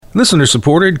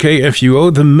Listener-supported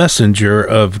KFUO, the messenger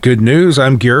of good news.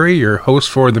 I'm Gary, your host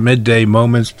for the Midday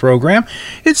Moments program.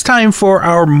 It's time for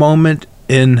our Moment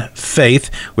in Faith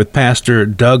with Pastor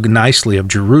Doug Nicely of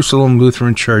Jerusalem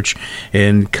Lutheran Church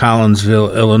in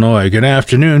Collinsville, Illinois. Good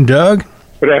afternoon, Doug.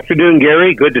 Good afternoon,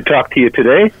 Gary. Good to talk to you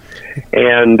today.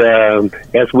 And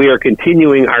as we are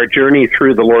continuing our journey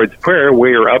through the Lord's Prayer,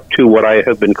 we are up to what I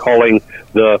have been calling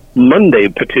the Monday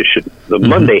petition, the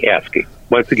Monday asking.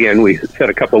 Once again, we said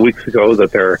a couple of weeks ago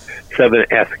that there are seven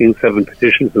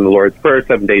petitions in the Lord's Prayer,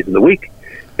 7 days in the week,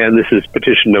 and this is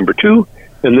petition number 2,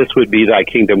 and this would be Thy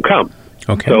Kingdom Come.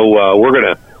 Okay. So we're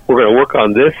gonna work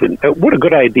on this, and what a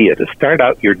good idea to start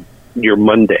out your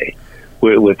Monday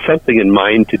with something in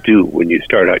mind to do when you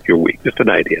start out your week. Just an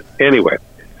idea. Anyway,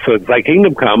 so Thy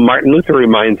Kingdom Come. Martin Luther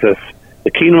reminds us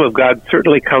the kingdom of God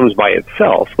certainly comes by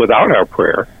itself without our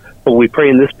prayer, but we pray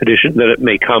in this petition that it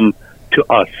may come to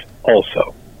us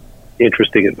also.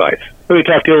 Interesting advice. Let me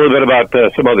talk to you a little bit about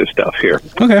some other stuff here.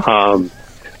 Okay.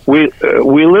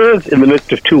 We live in the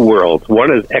midst of two worlds.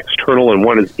 One is external and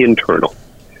one is internal.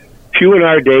 Few in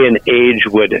our day and age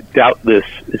would doubt this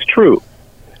is true.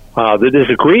 The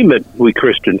disagreement we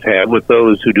Christians have with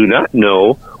those who do not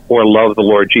know or love the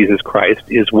Lord Jesus Christ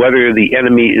is whether the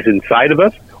enemy is inside of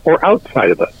us or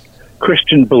outside of us.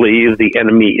 Christians believe the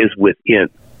enemy is within,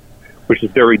 which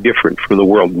is very different from the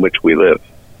world in which we live.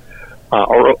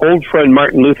 Our old friend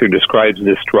Martin Luther describes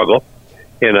this struggle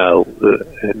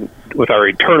with our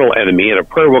eternal enemy in a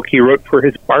prayer book he wrote for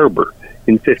his barber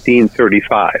in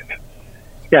 1535.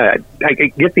 Yeah, I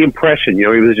get the impression, he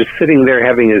was just sitting there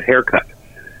having his haircut,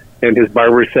 and his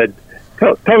barber said,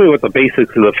 tell me what the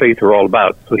basics of the faith are all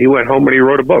about. So he went home and he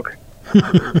wrote a book.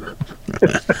 Well,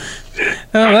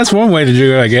 that's one way to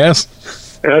do it, I guess.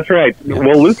 That's right. Yeah.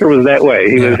 Well, Luther was that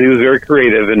way. He was very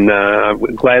creative, and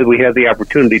I'm glad we had the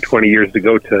opportunity 20 years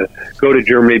ago to go to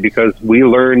Germany because we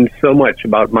learned so much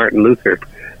about Martin Luther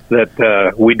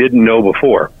that we didn't know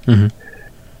before. Mm-hmm.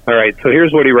 All right, so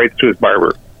here's what he writes to his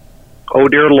barber. "Oh,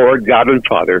 dear Lord, God and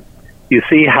Father, you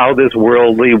see how this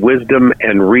worldly wisdom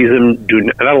and reason do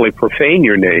not only profane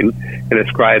your name and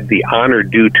ascribe the honor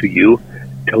due to you,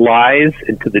 to lies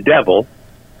and to the devil,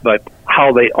 but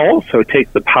how they also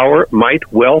take the power,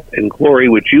 might, wealth, and glory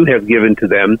which you have given to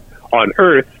them on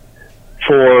earth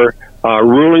for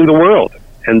ruling the world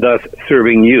and thus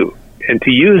serving you, and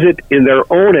to use it in their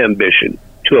own ambition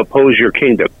to oppose your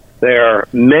kingdom. They are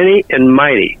many and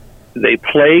mighty. They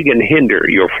plague and hinder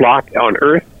your flock on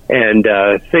earth and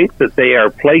think that they are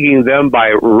plaguing them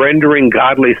by rendering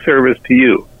godly service to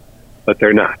you, but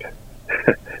they're not.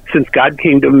 Since God's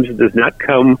kingdom does not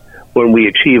come when we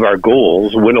achieve our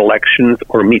goals, win elections,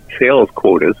 or meet sales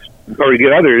quotas, or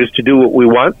get others to do what we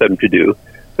want them to do,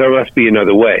 there must be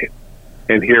another way.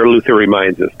 And here Luther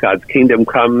reminds us, God's kingdom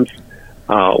comes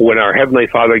when our Heavenly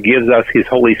Father gives us His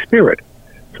Holy Spirit,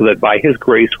 so that by His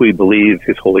grace we believe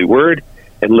His holy word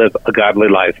and live a godly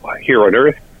life here on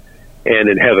earth and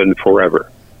in heaven forever.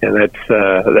 And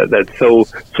that's so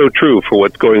true for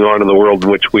what's going on in the world in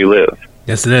which we live.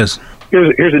 Yes, it is.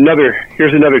 Here's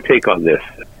another take on this.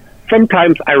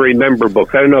 Sometimes I remember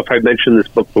books. I don't know if I mentioned this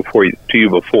book to you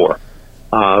before.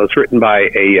 It's written by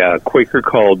a Quaker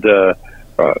called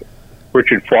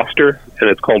Richard Foster, and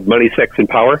it's called Money, Sex, and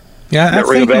Power. Yeah, I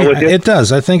think it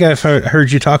does. I think I've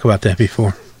heard you talk about that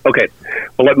before. Okay.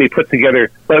 Well, let me put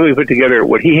together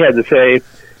what he had to say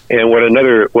and what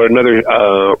another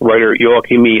writer,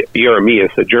 Joachim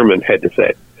Jeremias, a German, had to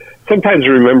say. Sometimes I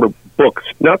remember books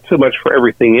not so much for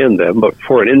everything in them, but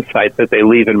for an insight that they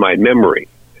leave in my memory.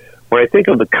 When I think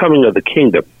of the coming of the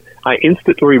kingdom, I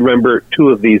instantly remember two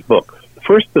of these books. The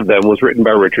first of them was written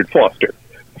by Richard Foster,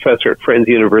 professor at Friends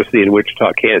University in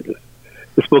Wichita, Kansas.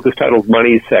 This book is titled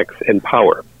Money, Sex, and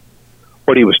Power.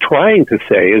 What he was trying to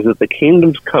say is that the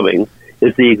kingdom's coming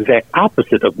is the exact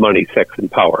opposite of money, sex, and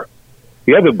power.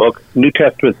 The other book, New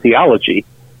Testament Theology,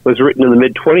 was written in the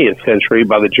mid-20th century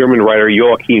by the German writer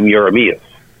Joachim Jeremias.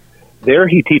 There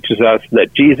he teaches us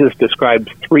that Jesus describes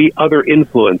three other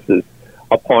influences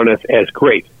upon us as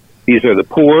great. These are the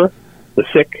poor, the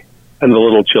sick, and the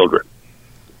little children.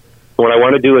 What I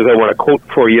want to do is I want to quote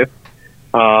for you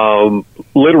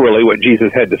literally what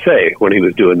Jesus had to say when he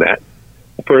was doing that.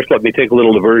 First, let me take a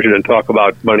little diversion and talk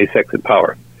about money, sex, and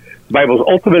power. The Bible's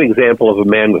ultimate example of a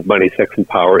man with money, sex, and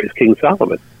power is King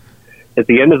Solomon. At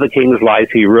the end of the king's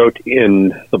life, he wrote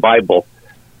in the Bible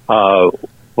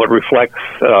what reflects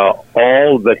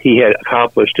all that he had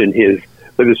accomplished in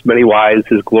with his many wives,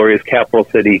 his glorious capital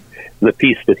city, and the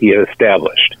peace that he had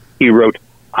established. He wrote,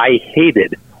 "I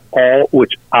hated all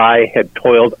which I had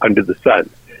toiled under the sun,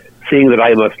 seeing that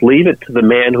I must leave it to the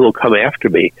man who will come after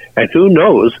me, and who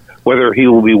knows whether he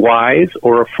will be wise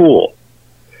or a fool.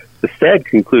 The sad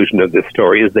conclusion of this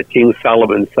story is that King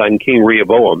Solomon's son, King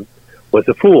Rehoboam, was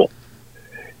a fool.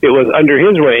 It was under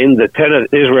his reign that 10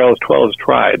 of Israel's 12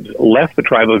 tribes left the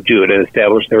tribe of Judah and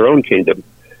established their own kingdom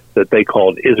that they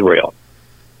called Israel.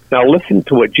 Now listen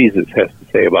to what Jesus has to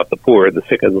say about the poor, the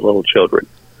sick, and the little children.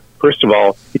 First of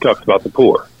all, he talks about the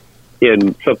poor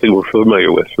in something we're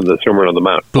familiar with from the Sermon on the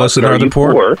Mount. Blessed are the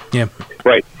poor. Yeah.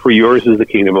 Right, for yours is the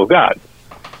kingdom of God.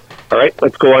 All right,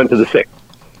 let's go on to the sick.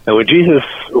 And when Jesus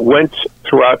went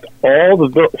throughout all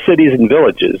the cities and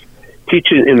villages,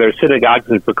 teaching in their synagogues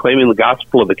and proclaiming the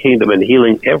gospel of the kingdom and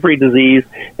healing every disease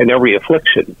and every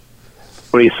affliction,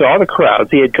 when he saw the crowds,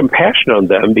 he had compassion on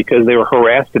them because they were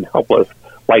harassed and helpless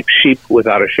like sheep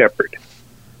without a shepherd.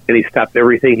 And he stopped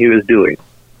everything he was doing.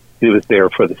 He was there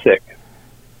for the sick.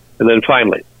 And then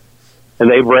finally, and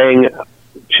they bring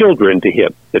children to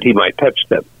him that he might touch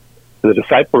them. And the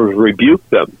disciples rebuked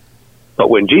them. But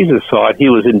when Jesus saw it, he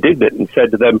was indignant and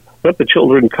said to them, "Let the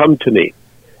children come to me,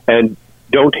 and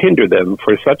don't hinder them,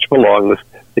 for such belongs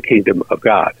the kingdom of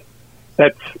God."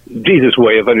 That's Jesus'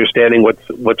 way of understanding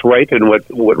what's right and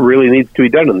what really needs to be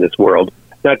done in this world,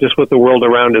 not just what the world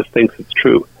around us thinks is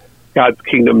true. God's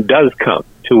kingdom does come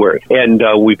to earth, and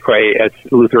we pray, as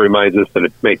Luther reminds us, that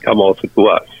it may come also to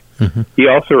us. Mm-hmm. He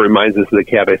also reminds us of the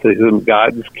Catechism,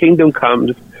 God's kingdom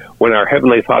comes when our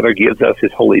Heavenly Father gives us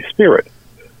His Holy Spirit,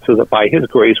 so that by His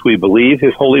grace we believe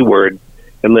His holy word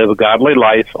and live a godly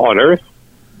life on earth,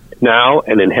 now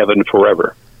and in heaven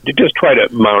forever. To just try to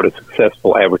mount a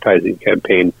successful advertising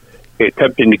campaign,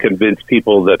 attempting to convince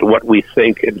people that what we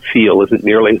think and feel isn't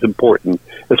nearly as important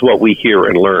as what we hear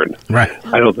and learn. Right.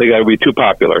 I don't think that would be too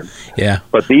popular. Yeah.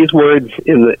 But these words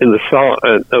in the psalm,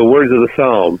 words of the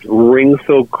Psalms ring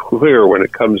so clear when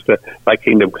it comes to "Thy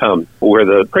kingdom come," or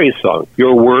the praise song.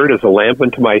 Your word is a lamp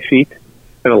unto my feet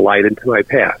and a light unto my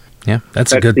path. Yeah,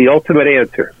 that's the ultimate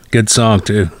answer. Good song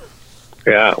too.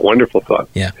 Yeah, wonderful song.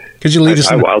 Yeah. Could you lead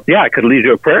us? I could lead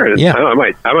you a prayer. Yeah. I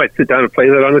might sit down and play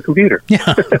that on the computer.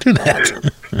 Yeah, do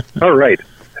that. All right.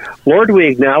 Lord, we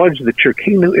acknowledge that your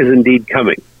kingdom is indeed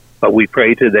coming, but we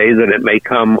pray today that it may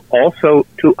come also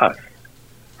to us.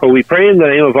 For we pray in the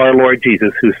name of our Lord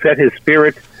Jesus, who sent his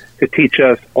Spirit to teach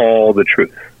us all the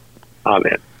truth.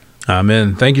 Amen.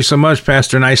 Amen. Thank you so much,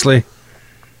 Pastor Nicely.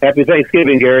 Happy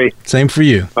Thanksgiving, Gary. Same for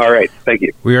you. All right. Thank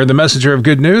you. We are the messenger of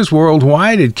good news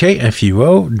worldwide at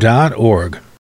KFUO.org.